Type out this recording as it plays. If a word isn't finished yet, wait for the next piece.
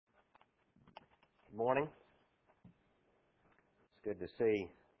Good morning. It's good to see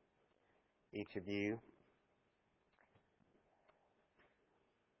each of you.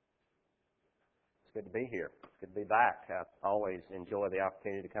 It's good to be here. It's good to be back. I always enjoy the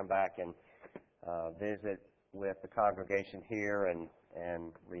opportunity to come back and visit with the congregation here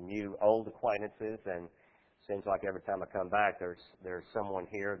and renew old acquaintances. And it seems like every time I come back, there's someone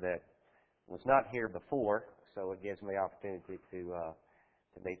here that was not here before, so it gives me opportunity to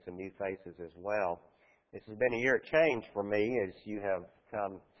meet some new faces as well. This has been a year of change for me, as you have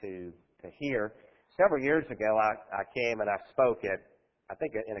come to hear. Several years ago, I came and I spoke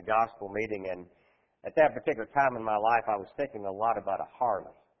in a gospel meeting, and at that particular time in my life, I was thinking a lot about a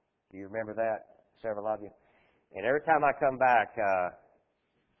Harley. Do you remember that, several of you? And every time I come back,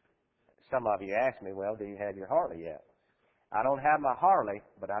 some of you ask me, well, do you have your Harley yet? I don't have my Harley,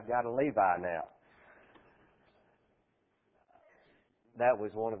 but I've got a Levi now. That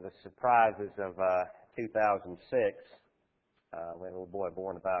was one of the surprises of 2006. We had a little boy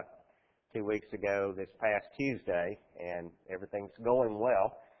born about 2 weeks ago this past Tuesday, and everything's going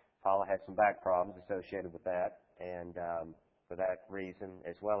well. Paula had some back problems associated with that, and for that reason,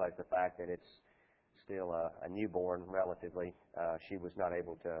 as well as the fact that it's still a newborn relatively, she was not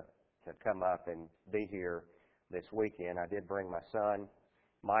able to come up and be here this weekend. I did bring my son,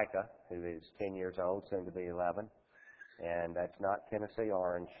 Micah, who is 10 years old, soon to be 11, and that's not Tennessee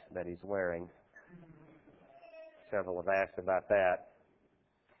orange that he's wearing. Several have asked about that,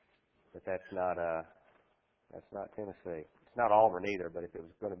 but that's not Tennessee. It's not Auburn either, but if it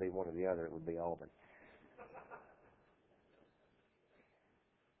was going to be one or the other, it would be Auburn.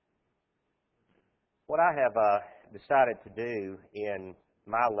 What I have decided to do in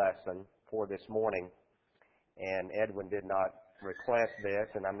my lesson for this morning, and Edwin did not request this,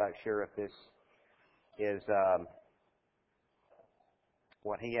 and I'm not sure if this is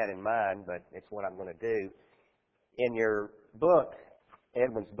what he had in mind, but it's what I'm going to do. In your book,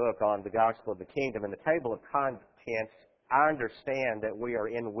 Edwin's book on the Gospel of the Kingdom, in the table of contents, I understand that we are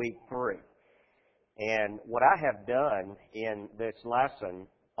in week 3. And what I have done in this lesson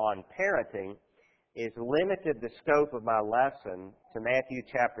on parenting is limited the scope of my lesson to Matthew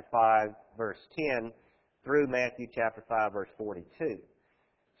chapter 5, verse 10 through Matthew chapter 5, verse 42.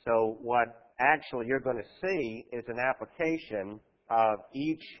 So what actually you're going to see is an application of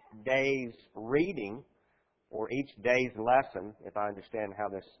each day's reading or each day's lesson, if I understand how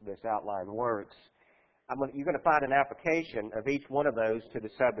this outline works. You're going to find an application of each one of those to the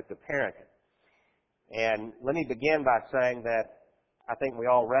subject of parenting. And let me begin by saying that I think we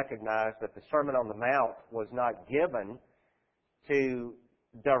all recognize that the Sermon on the Mount was not given to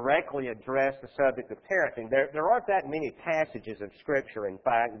directly address the subject of parenting. There aren't that many passages of Scripture, in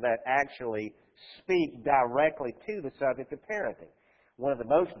fact, that actually speak directly to the subject of parenting. One of the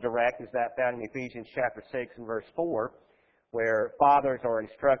most direct is that found in Ephesians chapter 6 and verse 4, where fathers are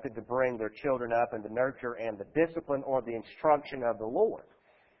instructed to bring their children up in the nurture and the discipline or the instruction of the Lord.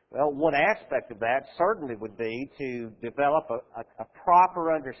 Well, one aspect of that certainly would be to develop a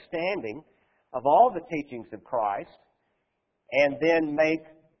proper understanding of all the teachings of Christ and then make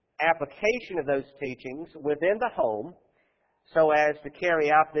application of those teachings within the home so as to carry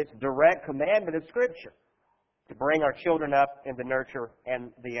out this direct commandment of Scripture, to bring our children up in the nurture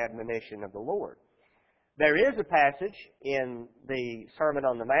and the admonition of the Lord. There is a passage in the Sermon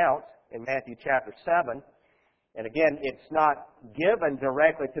on the Mount in Matthew chapter 7, and again, it's not given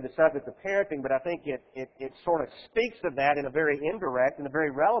directly to the subject of parenting, but I think it sort of speaks of that in a very indirect and a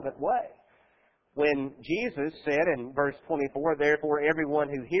very relevant way. When Jesus said in verse 24, "Therefore everyone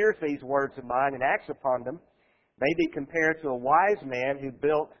who hears these words of mine and acts upon them may be compared to a wise man who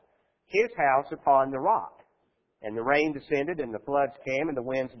built his house upon the rock. And the rain descended, and the floods came, and the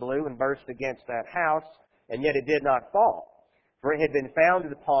winds blew and burst against that house, and yet it did not fall, for it had been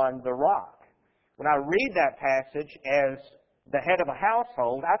founded upon the rock." When I read that passage as the head of a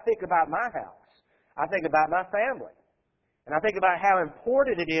household, I think about my house. I think about my family. And I think about how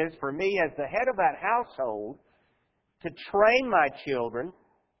important it is for me as the head of that household to train my children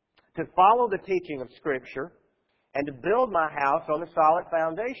to follow the teaching of Scripture and to build my house on a solid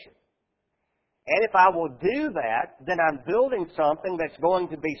foundation. And if I will do that, then I'm building something that's going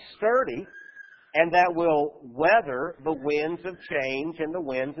to be sturdy and that will weather the winds of change and the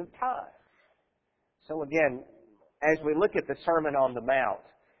winds of time. So again, as we look at the Sermon on the Mount,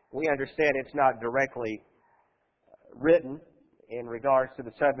 we understand it's not directly written in regards to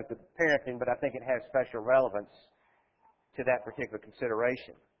the subject of parenting, but I think it has special relevance to that particular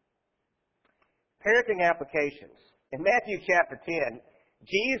consideration. Parenting applications. In Matthew chapter 10,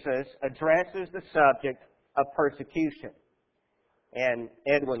 Jesus addresses the subject of persecution. And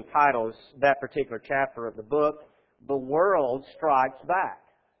Edwin titles that particular chapter of the book, "The World Strikes Back."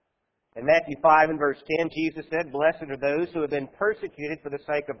 In Matthew 5 and verse 10, Jesus said, "Blessed are those who have been persecuted for the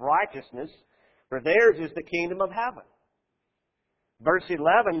sake of righteousness, for theirs is the kingdom of heaven." Verse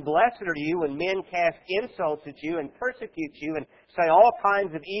 11, "Blessed are you when men cast insults at you and persecute you and say all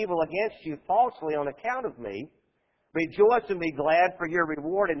kinds of evil against you falsely on account of me. Rejoice and be glad, for your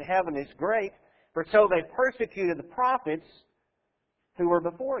reward in heaven is great, for so they persecuted the prophets who were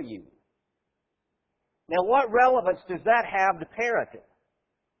before you." Now, what relevance does that have to parenting?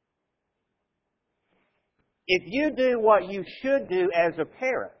 If you do what you should do as a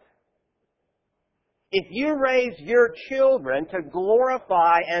parent, if you raise your children to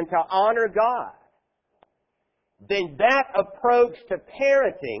glorify and to honor God, then that approach to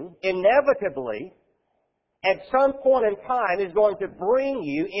parenting inevitably, at some point in time, is going to bring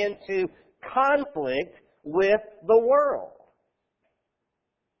you into conflict with the world.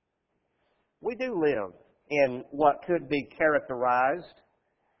 We do live in what could be characterized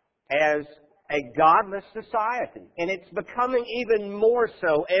as a godless society, and it's becoming even more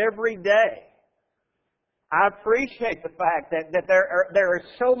so every day. I appreciate the fact that there's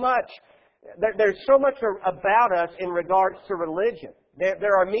so much about us in regards to religion.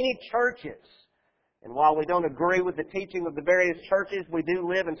 There are many churches, and while we don't agree with the teaching of the various churches, we do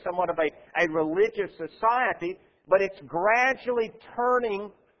live in somewhat of a religious society, but it's gradually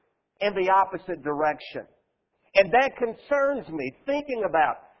turning in the opposite direction. And that concerns me, thinking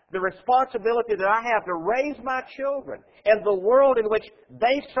about the responsibility that I have to raise my children and the world in which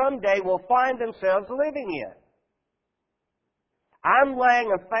they someday will find themselves living in. I'm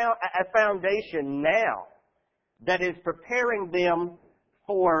laying a foundation now that is preparing them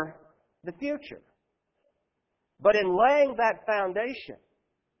for the future. But in laying that foundation,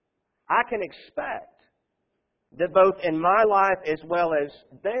 I can expect that both in my life as well as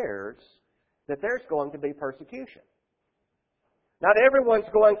theirs, that there's going to be persecution. Not everyone's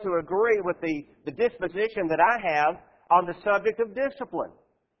going to agree with the disposition that I have on the subject of discipline.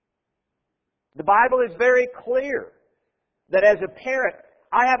 The Bible is very clear that as a parent,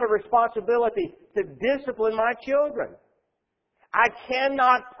 I have a responsibility to discipline my children. I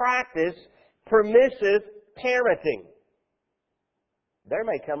cannot practice permissive parenting. There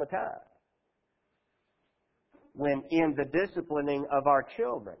may come a time when in the disciplining of our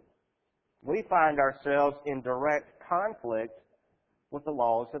children, we find ourselves in direct conflict with the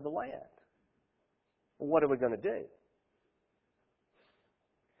laws of the land. Well, what are we going to do?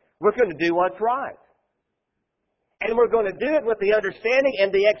 We're going to do what's right. And we're going to do it with the understanding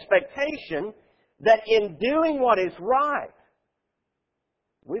and the expectation that in doing what is right,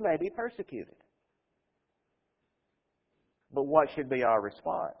 we may be persecuted. But what should be our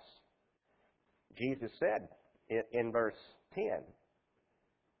response? Jesus said in verse 10,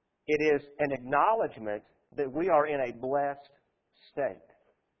 it is an acknowledgement that we are in a blessed state.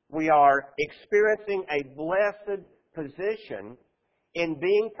 We are experiencing a blessed position in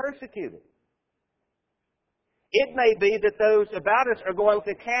being persecuted. It may be that those about us are going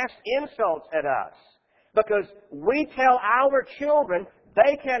to cast insults at us because we tell our children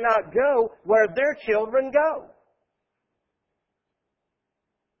they cannot go where their children go.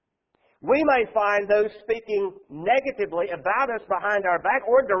 We may find those speaking negatively about us behind our back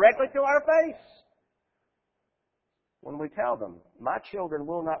or directly to our face when we tell them, my children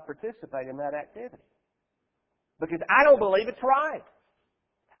will not participate in that activity because I don't believe it's right.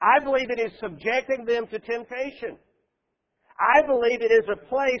 I believe it is subjecting them to temptation. I believe it is a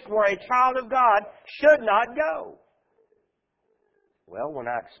place where a child of God should not go. Well, when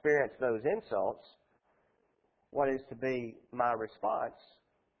I experience those insults, what is to be my response?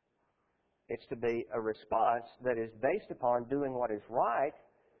 It's to be a response that is based upon doing what is right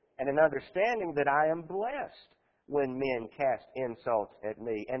and an understanding that I am blessed when men cast insults at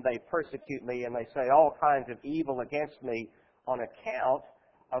me and they persecute me and they say all kinds of evil against me on account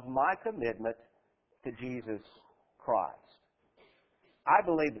of my commitment to Jesus Christ. I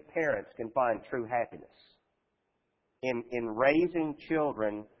believe that parents can find true happiness in raising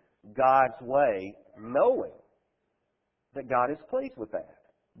children God's way, knowing that God is pleased with that.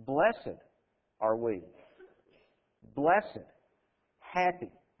 Blessed are we. Blessed,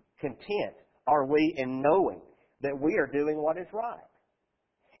 happy, content are we in knowing that we are doing what is right.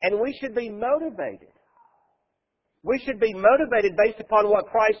 And we should be motivated. We should be motivated based upon what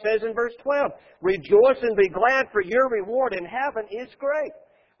Christ says in verse 12. Rejoice and be glad, for your reward in heaven is great.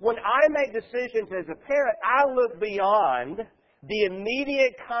 When I make decisions as a parent, I look beyond the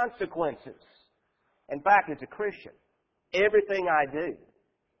immediate consequences. In fact, as a Christian, everything I do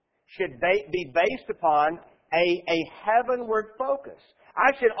should be based upon a heavenward focus.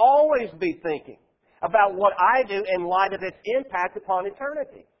 I should always be thinking about what I do in light of its impact upon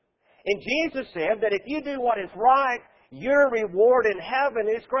eternity. And Jesus said that if you do what is right, your reward in heaven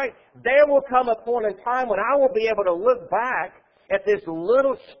is great. There will come a point in time when I will be able to look back at this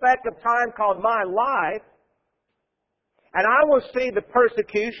little speck of time called my life, and I will see the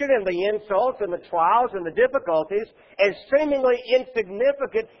persecution and the insults and the trials and the difficulties as seemingly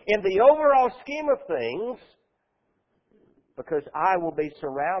insignificant in the overall scheme of things, because I will be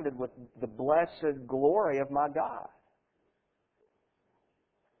surrounded with the blessed glory of my God.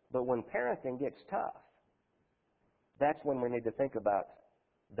 But when parenting gets tough, that's when we need to think about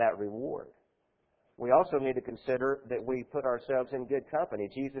that reward. We also need to consider that we put ourselves in good company.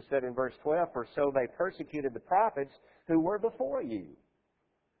 Jesus said in verse 12, "For so they persecuted the prophets who were before you."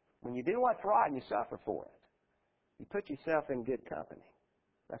 When you do what's right and you suffer for it, you put yourself in good company.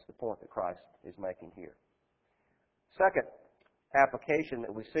 That's the point that Christ is making here. Second application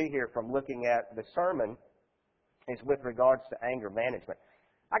that we see here from looking at the sermon is with regards to anger management.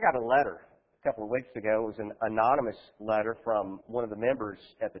 I got a letter a couple of weeks ago. It was an anonymous letter from one of the members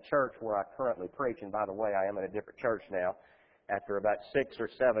at the church where I currently preach. And by the way, I am at a different church now. After about 6 or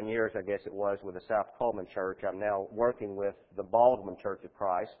 7 years, I guess it was, with the South Coleman Church, I'm now working with the Baldwin Church of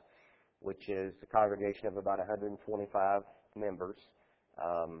Christ, which is a congregation of about 125 members.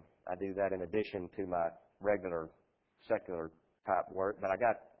 I do that in addition to my regular secular type work. But I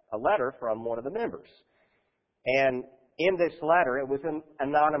got a letter from one of the members. And in this letter, it was an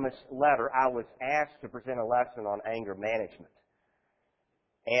anonymous letter, I was asked to present a lesson on anger management.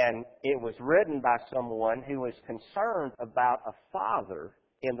 And it was written by someone who was concerned about a father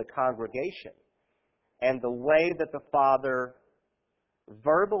in the congregation and the way that the father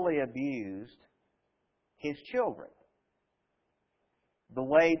verbally abused his children, the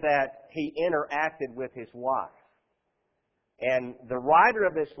way that he interacted with his wife. And the writer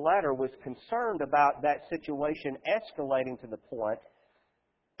of this letter was concerned about that situation escalating to the point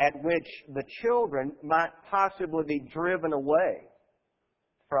at which the children might possibly be driven away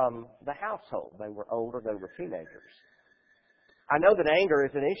from the household. They were older, they were teenagers. I know that anger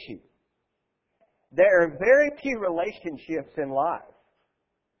is an issue. There are very few relationships in life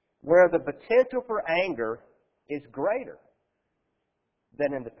where the potential for anger is greater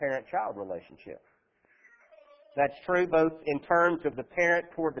than in the parent-child relationship. That's true both in terms of the parent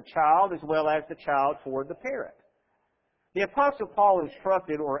toward the child as well as the child toward the parent. The Apostle Paul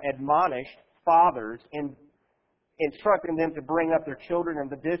instructed or admonished fathers in instructing them to bring up their children in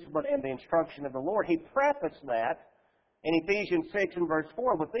the discipline and the instruction of the Lord. He prefaced that in Ephesians 6 and verse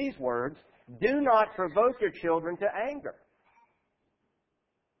 4 with these words, "Do not provoke your children to anger."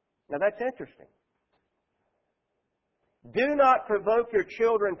 Now that's interesting. Do not provoke your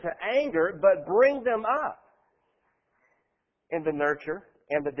children to anger, but bring them up in the nurture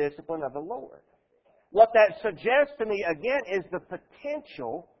and the discipline of the Lord. What that suggests to me, again, is the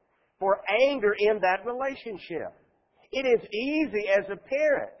potential for anger in that relationship. It is easy as a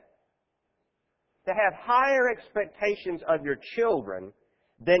parent to have higher expectations of your children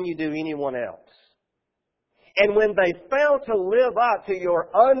than you do anyone else. And when they fail to live up to your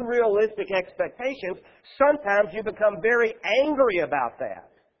unrealistic expectations, sometimes you become very angry about that.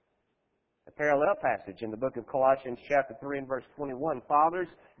 A parallel passage in the book of Colossians chapter 3 and verse 21. Fathers,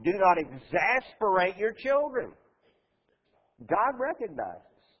 do not exasperate your children. God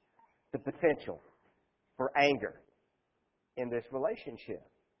recognizes the potential for anger in this relationship.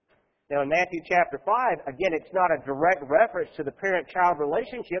 Now in Matthew chapter 5, again, it's not a direct reference to the parent-child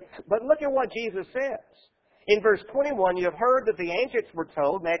relationship, but look at what Jesus says. In verse 21, you have heard that the ancients were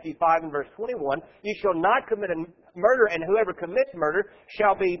told, Matthew 5 and verse 21, you shall not commit murder, and whoever commits murder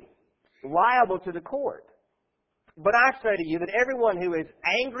shall be liable to the court. But I say to you that everyone who is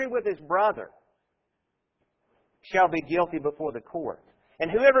angry with his brother shall be guilty before the court.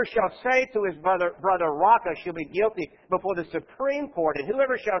 And whoever shall say to his brother, Raca, shall be guilty before the Supreme Court. And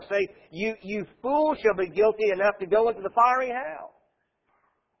whoever shall say, you fool, shall be guilty enough to go into the fiery hell.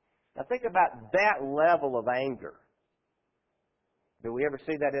 Now think about that level of anger. Do we ever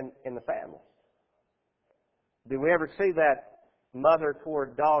see that in the family? Do we ever see that mother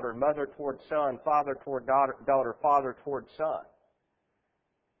toward daughter, mother toward son, father toward daughter, father toward son?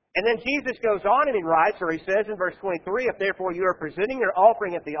 And then Jesus goes on and he writes, or he says in verse 23, if therefore you are presenting your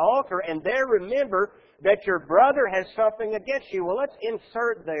offering at the altar, and there remember that your brother has something against you. Well, let's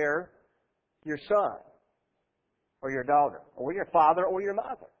insert there your son, or your daughter, or your father, or your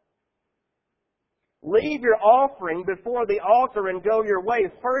mother. Leave your offering before the altar and go your way.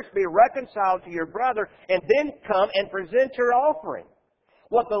 First be reconciled to your brother, and then come and present your offering.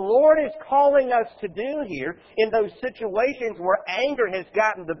 What the Lord is calling us to do here in those situations where anger has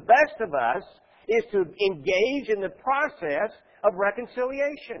gotten the best of us is to engage in the process of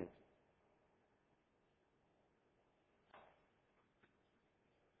reconciliation.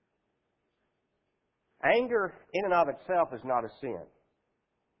 Anger in and of itself is not a sin.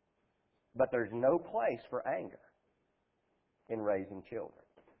 But there's no place for anger in raising children.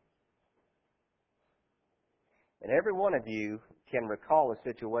 And every one of you can recall a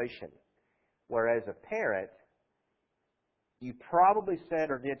situation where as a parent, you probably said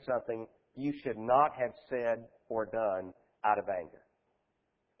or did something you should not have said or done out of anger.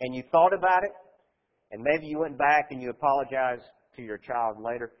 And you thought about it, and maybe you went back and you apologized to your child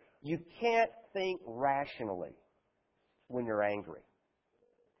later. You can't think rationally when you're angry.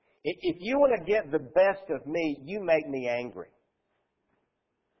 If you want to get the best of me, you make me angry.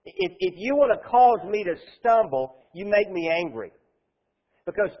 If you want to cause me to stumble, you make me angry.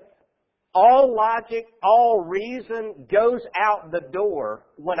 Because all logic, all reason goes out the door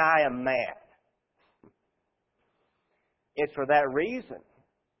when I am mad. It's for that reason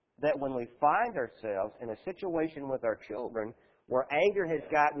that when we find ourselves in a situation with our children where anger has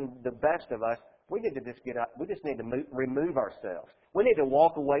gotten the best of us, we need to just get up. We just need to remove ourselves. We need to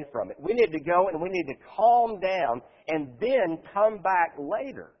walk away from it. We need to go and we need to calm down and then come back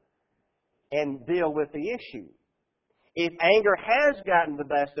later and deal with the issue. If anger has gotten the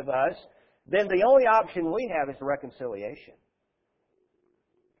best of us, then the only option we have is reconciliation.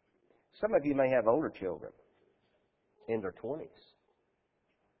 Some of you may have older children in their 20s,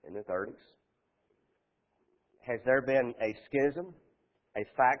 in their 30s. Has there been a schism, a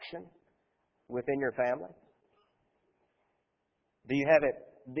faction within your family? Do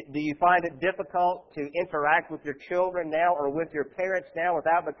you find it difficult to interact with your children now or with your parents now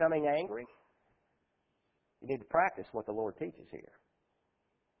without becoming angry? You need to practice what the Lord teaches here.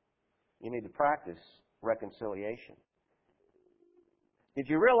 You need to practice reconciliation. Did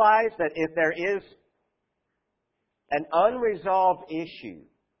you realize that if there is an unresolved issue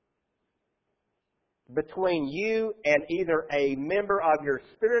between you and either a member of your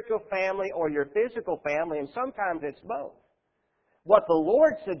spiritual family or your physical family, and sometimes it's both, what the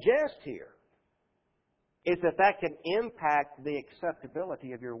Lord suggests here is that can impact the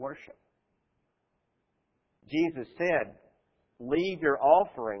acceptability of your worship. Jesus said, leave your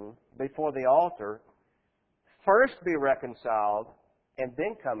offering before the altar, first be reconciled, and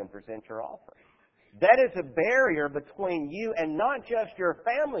then come and present your offering. That is a barrier between you and not just your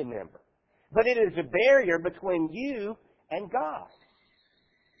family member, but it is a barrier between you and God.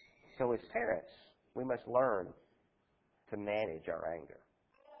 So as parents, we must learn to manage our anger.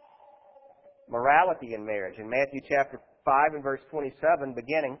 Morality in marriage. In Matthew chapter 5 and verse 27,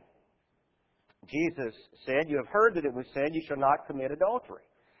 beginning, Jesus said, you have heard that it was said, you shall not commit adultery.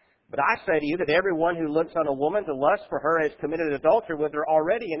 But I say to you that everyone who looks on a woman to lust for her has committed adultery with her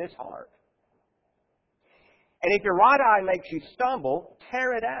already in his heart. And if your right eye makes you stumble,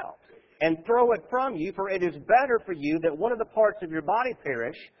 tear it out and throw it from you, for it is better for you that one of the parts of your body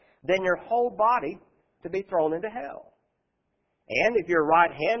perish than your whole body to be thrown into hell. And if your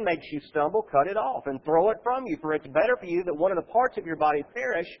right hand makes you stumble, cut it off and throw it from you, for it's better for you that one of the parts of your body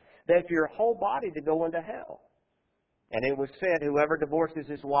perish than for your whole body to go into hell. And it was said, whoever divorces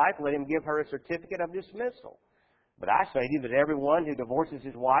his wife, let him give her a certificate of dismissal. But I say to you that everyone who divorces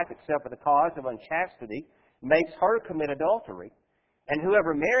his wife, except for the cause of unchastity, makes her commit adultery. And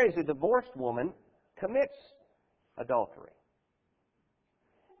whoever marries a divorced woman commits adultery.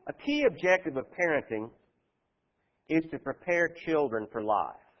 A key objective of parenting is to prepare children for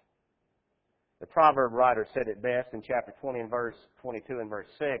life. The proverb writer said it best in chapter 20 and verse 22 and verse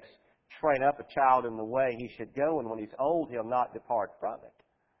 6, train up a child in the way he should go, and when he's old, he'll not depart from it.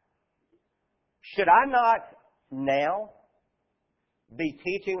 Should I not now be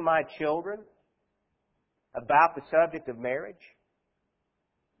teaching my children about the subject of marriage,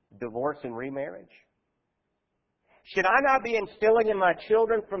 divorce and remarriage? Should I not be instilling in my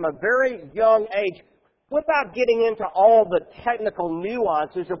children from a very young age, without getting into all the technical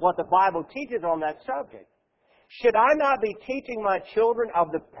nuances of what the Bible teaches on that subject, should I not be teaching my children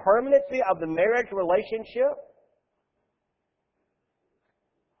of the permanency of the marriage relationship?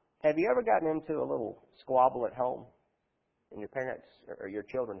 Have you ever gotten into a little squabble at home and your parents or your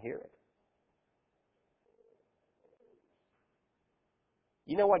children hear it?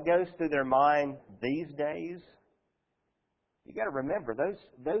 You know what goes through their mind these days? You got to remember,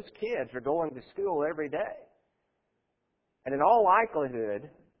 those kids are going to school every day. And in all likelihood,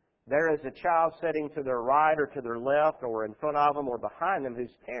 there is a child sitting to their right or to their left or in front of them or behind them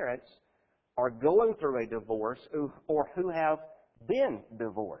whose parents are going through a divorce or who have been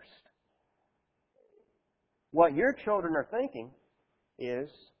divorced. What your children are thinking is,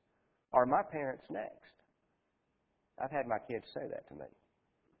 are my parents next? I've had my kids say that to me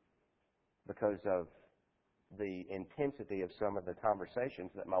because of the intensity of some of the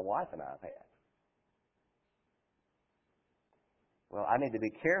conversations that my wife and I have had. Well, I need to be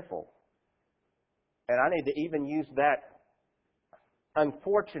careful. And I need to even use that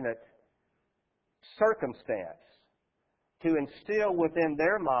unfortunate circumstance to instill within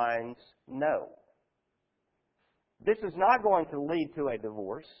their minds, no. This is not going to lead to a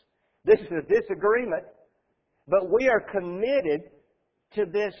divorce. This is a disagreement. But we are committed to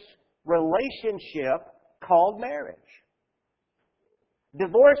this relationship called marriage.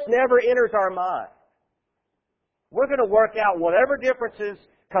 Divorce never enters our mind. We're going to work out whatever differences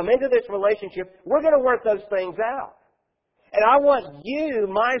come into this relationship. We're going to work those things out. And I want you,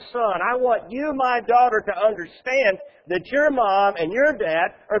 my son, I want you, my daughter, to understand that your mom and your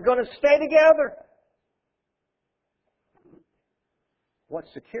dad are going to stay together. What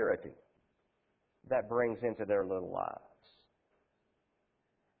security that brings into their little lives.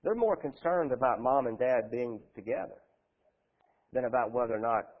 They're more concerned about mom and dad being together than about whether or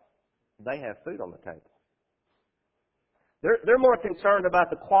not they have food on the table. They're more concerned about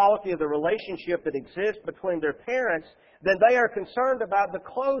the quality of the relationship that exists between their parents than they are concerned about the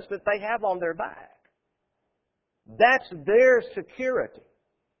clothes that they have on their back. That's their security.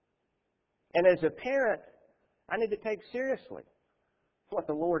 And as a parent, I need to take seriously what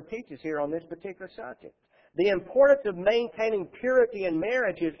the Lord teaches here on this particular subject. The importance of maintaining purity in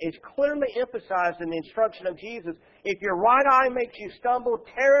marriage is clearly emphasized in the instruction of Jesus. If your right eye makes you stumble,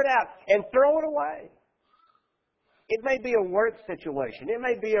 tear it out and throw it away. It may be a work situation. It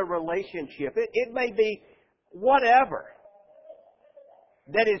may be a relationship. It may be whatever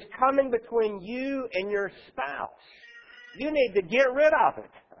that is coming between you and your spouse. You need to get rid of it.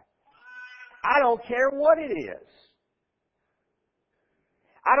 I don't care what it is.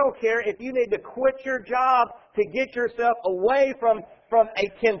 I don't care if you need to quit your job to get yourself away from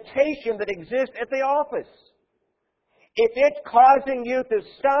a temptation that exists at the office. If it's causing you to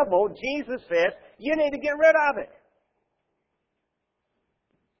stumble, Jesus says, you need to get rid of it.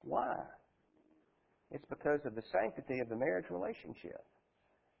 Why? It's because of the sanctity of the marriage relationship.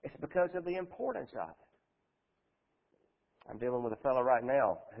 It's because of the importance of it. I'm dealing with a fellow right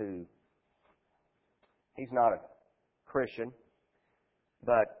now who, he's not a Christian,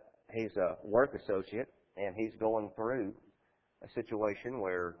 but he's a work associate, and he's going through a situation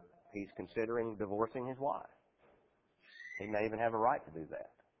where he's considering divorcing his wife. He may even have a right to do that.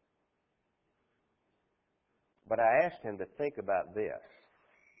 But I asked him to think about this.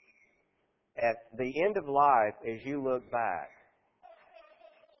 At the end of life, as you look back,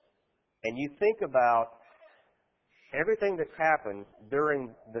 and you think about everything that's happened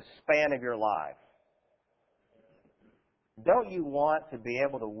during the span of your life, don't you want to be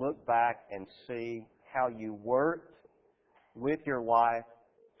able to look back and see how you worked with your wife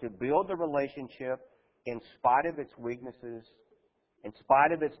to build the relationship in spite of its weaknesses, in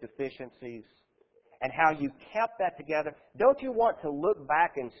spite of its deficiencies, and how you kept that together? Don't you want to look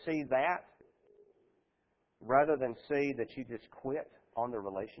back and see that rather than see that you just quit on the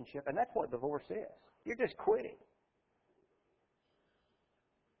relationship? And that's what divorce is. You're just quitting.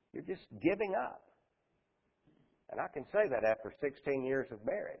 You're just giving up. And I can say that after 16 years of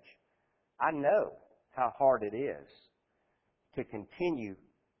marriage. I know how hard it is to continue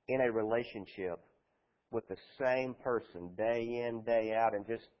in a relationship with the same person day in, day out, and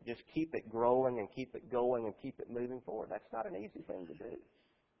just keep it growing and keep it going and keep it moving forward. That's not an easy thing to do.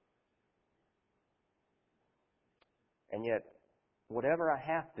 And yet, whatever I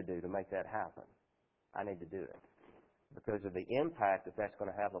have to do to make that happen, I need to do it because of the impact that that's going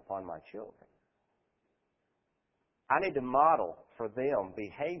to have upon my children. I need to model for them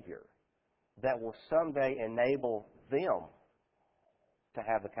behavior that will someday enable them to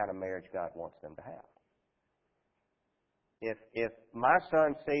have the kind of marriage God wants them to have. If my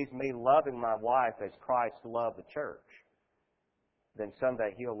son sees me loving my wife as Christ loved the church, then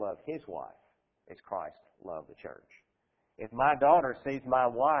someday he'll love his wife as Christ loved the church. If my daughter sees my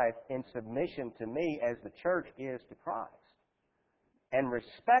wife in submission to me as the church is to Christ and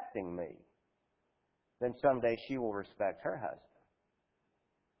respecting me, then someday she will respect her husband.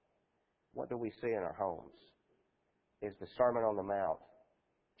 What do we see in our homes? Is the Sermon on the Mount,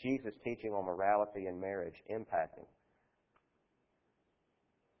 Jesus' teaching on morality and marriage, impacting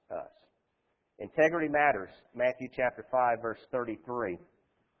us? Integrity matters. Matthew chapter 5, verse 33.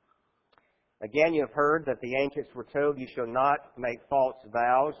 Again, you have heard that the ancients were told, you shall not make false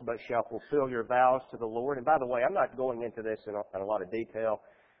vows, but shall fulfill your vows to the Lord. And by the way, I'm not going into this in a lot of detail.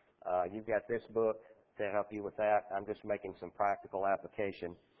 You've got this book to help you with that. I'm just making some practical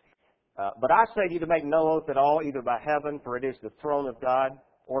application. But I say to you to make no oath at all, either by heaven, for it is the throne of God,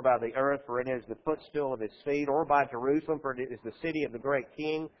 or by the earth, for it is the footstool of His feet, or by Jerusalem, for it is the city of the great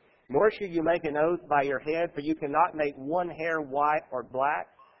King. Nor should you make an oath by your head, for you cannot make one hair white or black.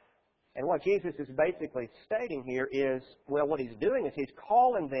 And what Jesus is basically stating here is, well, what He's doing is He's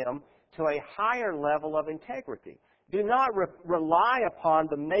calling them to a higher level of integrity. Do not rely upon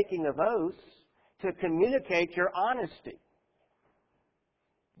the making of oaths to communicate your honesty.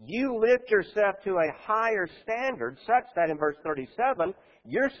 You lift yourself to a higher standard such that in verse 37,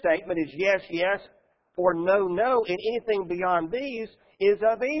 your statement is yes, yes, or no, no, and anything beyond these is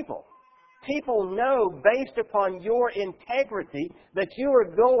of evil. People know based upon your integrity that you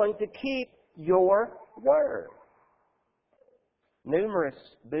are going to keep your word. Numerous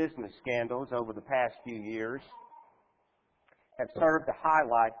business scandals over the past few years have served to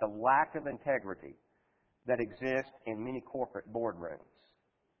highlight the lack of integrity that exists in many corporate boardrooms.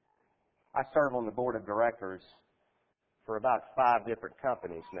 I serve on the board of directors for about 5 different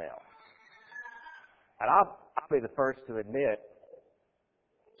companies now. And I'll be the first to admit,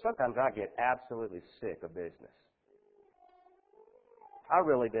 sometimes I get absolutely sick of business. I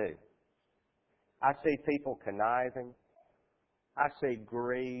really do. I see people conniving. I see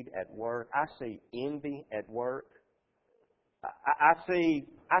greed at work. I see envy at work. I see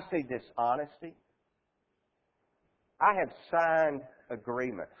dishonesty. I have signed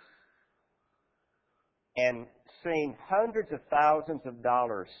agreements and seen hundreds of thousands of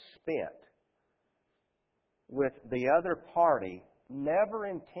dollars spent with the other party never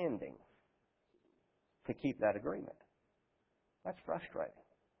intending to keep that agreement. That's frustrating.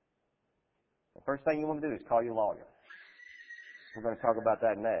 The first thing you want to do is call your lawyer. We're going to talk about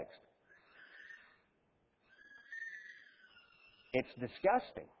that next. It's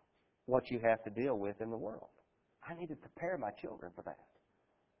disgusting what you have to deal with in the world. I need to prepare my children for that.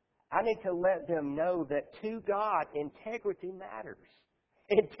 I need to let them know that to God, integrity matters.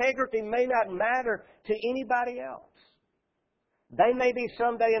 Integrity may not matter to anybody else. They may be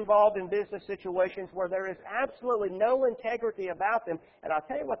someday involved in business situations where there is absolutely no integrity about them. And I'll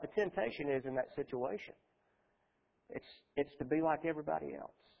tell you what the temptation is in that situation. It's to be like everybody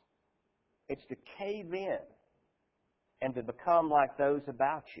else. It's to cave in and to become like those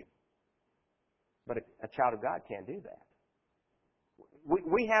about you. But a child of God can't do that.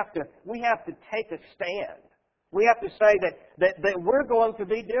 We have to take a stand. We have to say that we're going to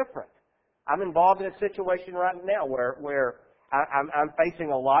be different. I'm involved in a situation right now where I'm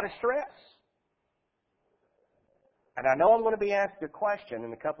facing a lot of stress. And I know I'm going to be asked a question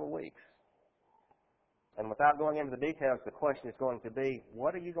in a couple of weeks. And without going into the details, the question is going to be,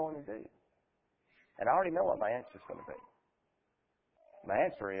 what are you going to do? And I already know what my answer is going to be. My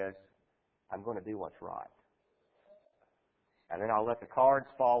answer is, I'm going to do what's right. And then I'll let the cards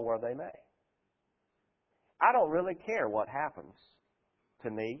fall where they may. I don't really care what happens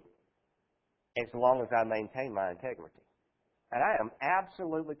to me as long as I maintain my integrity. And I am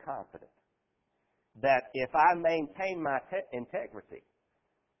absolutely confident that if I maintain my integrity,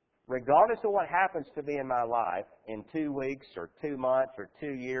 regardless of what happens to me in my life in 2 weeks or 2 months or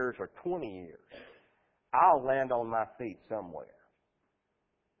 2 years or 20 years, I'll land on my feet somewhere.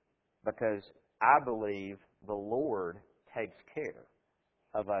 Because I believe the Lord takes care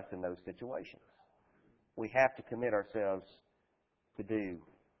of us in those situations. We have to commit ourselves to do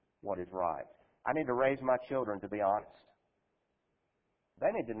what is right. I need to raise my children to be honest.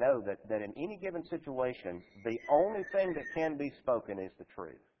 They need to know that in any given situation, the only thing that can be spoken is the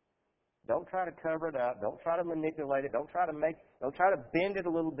truth. Don't try to cover it up. Don't try to manipulate it. Don't try to bend it a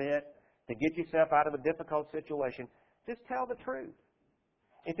little bit to get yourself out of a difficult situation. Just tell the truth.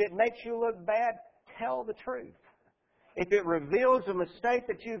 If it makes you look bad, tell the truth. If it reveals a mistake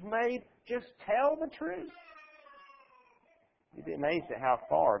that you've made, just tell the truth. You'd be amazed at how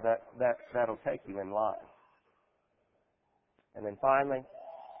far that'll take you in life. And then finally,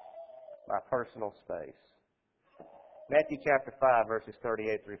 my personal space. Matthew chapter 5, verses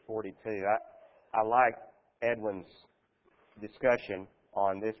 38 through 42. I like Edwin's discussion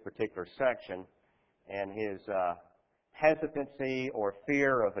on this particular section and his hesitancy or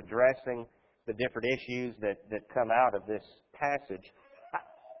fear of addressing the different issues that come out of this passage.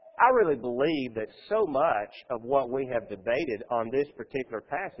 I really believe that so much of what we have debated on this particular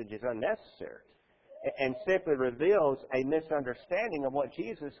passage is unnecessary and simply reveals a misunderstanding of what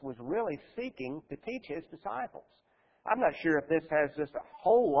Jesus was really seeking to teach His disciples. I'm not sure if this has just a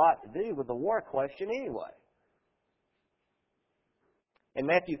whole lot to do with the war question anyway. In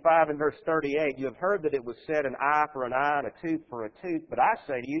Matthew 5 and verse 38, you have heard that it was said, an eye for an eye and a tooth for a tooth. But I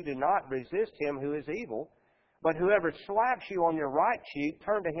say to you, do not resist him who is evil. But whoever slaps you on your right cheek,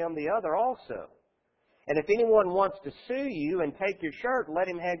 turn to him the other also. And if anyone wants to sue you and take your shirt, let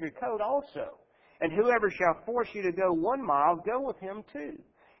him have your coat also. And whoever shall force you to go 1 mile, go with him 2.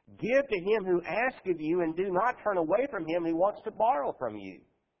 Give to him who asks of you, and do not turn away from him who wants to borrow from you.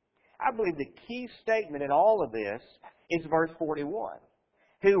 I believe the key statement in all of this is verse 41.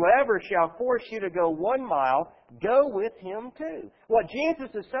 Whoever shall force you to go 1 mile, go with him 2. What Jesus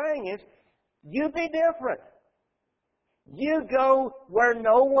is saying is, you be different. You go where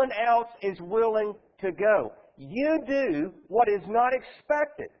no one else is willing to go. You do what is not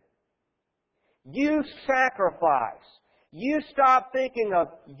expected. You sacrifice. You stop thinking of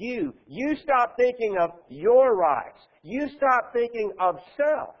you. You stop thinking of your rights. You stop thinking of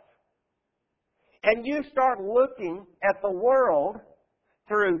self. And you start looking at the world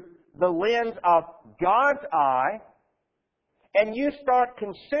through the lens of God's eye, and you start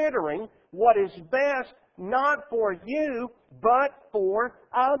considering what is best not for you, but for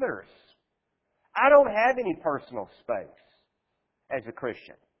others. I don't have any personal space as a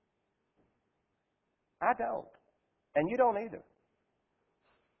Christian. I don't. And you don't either.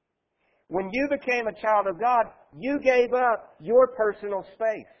 When you became a child of God, you gave up your personal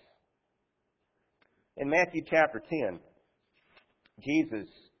space. In Matthew chapter 10, Jesus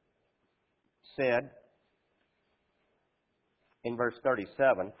said in verse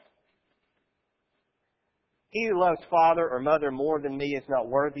 37, he who loves father or mother more than me is not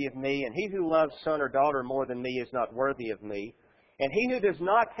worthy of me, and he who loves son or daughter more than me is not worthy of me. And he who does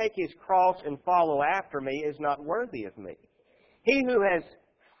not take his cross and follow after me is not worthy of me. He who has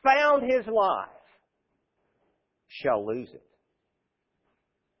found his life shall lose it.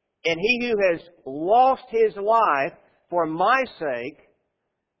 And he who has lost his life for my sake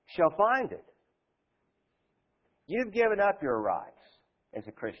shall find it. You've given up your rights as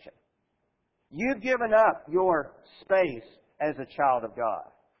a Christian. You've given up your space as a child of God.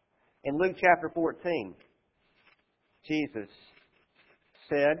 In Luke chapter 14, Jesus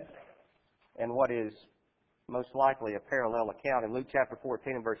said, and what is most likely a parallel account in Luke chapter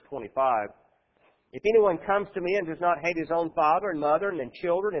 14 and verse 25, if anyone comes to me and does not hate his own father and mother and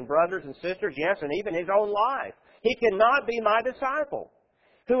children and brothers and sisters, yes, and even his own life, he cannot be my disciple.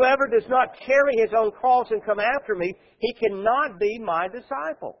 Whoever does not carry his own cross and come after me, he cannot be my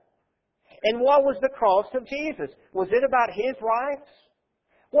disciple. And what was the cross of Jesus? Was it about his rights?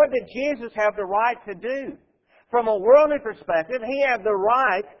 What did Jesus have the right to do? From a worldly perspective, he had the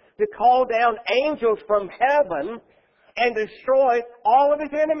right to call down angels from heaven and destroy all of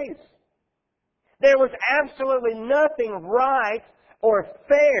his enemies. There was absolutely nothing right or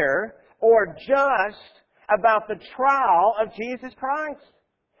fair or just about the trial of Jesus Christ.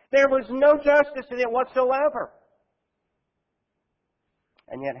 There was no justice in it whatsoever.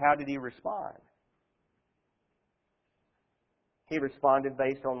 And yet, how did he respond? He responded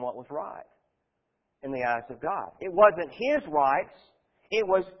based on what was right in the eyes of God. It wasn't his rights. It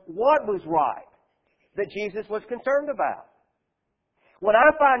was what was right that Jesus was concerned about. When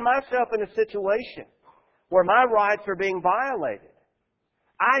I find myself in a situation where my rights are being violated,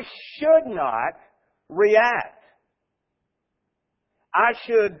 I should not react. I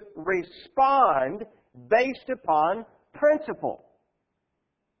should respond based upon principle.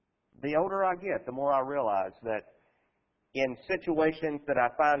 The older I get, the more I realize that in situations that I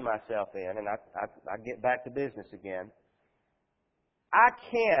find myself in, and I get back to business again, I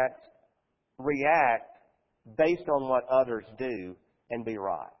can't react based on what others do and be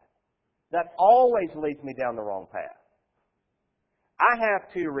right. That always leads me down the wrong path. I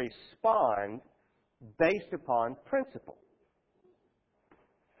have to respond based upon principle.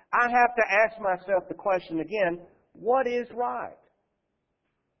 I have to ask myself the question again, what is right?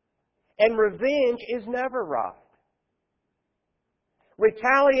 And revenge is never right.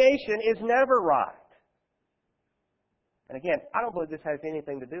 Retaliation is never right. And again, I don't believe this has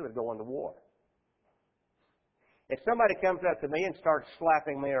anything to do with going to war. If somebody comes up to me and starts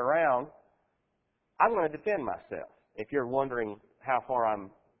slapping me around, I'm going to defend myself. If you're wondering how far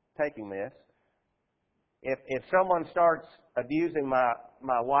I'm taking this, if someone starts abusing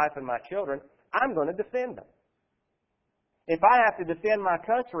my wife and my children, I'm going to defend them. If I have to defend my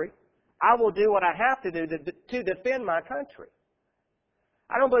country, I will do what I have to do to defend my country.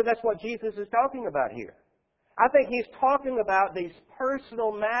 I don't believe that's what Jesus is talking about here. I think he's talking about these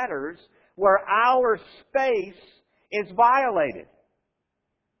personal matters where our space is violated.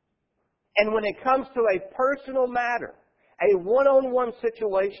 And when it comes to a personal matter, a one-on-one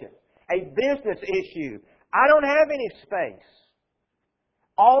situation, a business issue, I don't have any space.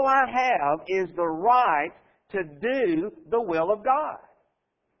 All I have is the right to do the will of God.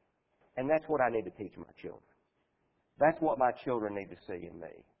 And that's what I need to teach my children. That's what my children need to see in me.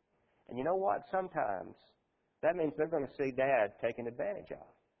 And you know what? Sometimes that means they're going to see Dad taken advantage of.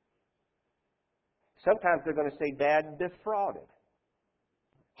 Sometimes they're going to see Dad defrauded.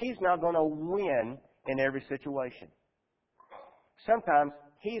 He's not going to win in every situation. Sometimes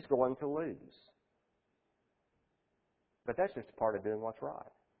he's going to lose. But that's just part of doing what's right.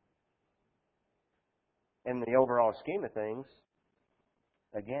 In the overall scheme of things,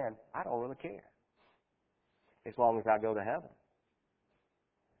 again, I don't really care. As long as I go to heaven.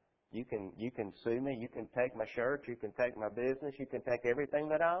 You can sue me, you can take my church, you can take my business, you can take everything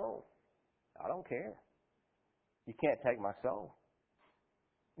that I own. I don't care. You can't take my soul.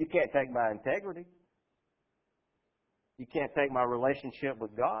 You can't take my integrity. You can't take my relationship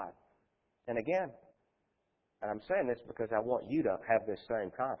with God. And again, and I'm saying this because I want you to have this same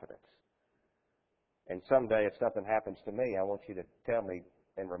confidence. And someday if something happens to me, I want you to tell me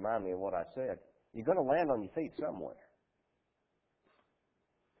and remind me of what I said. You're going to land on your feet somewhere.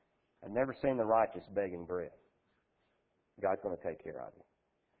 I've never seen the righteous begging bread. God's going to take care of you.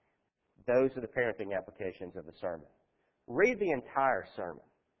 Those are the parenting applications of the sermon. Read the entire sermon.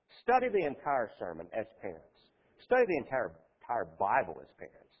 Study the entire sermon as parents. Study the entire Bible as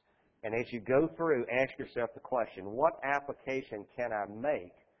parents. And as you go through, ask yourself the question, what application can I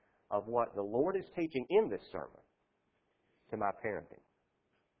make of what the Lord is teaching in this sermon to my parenting,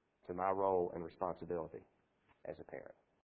 to my role and responsibility as a parent?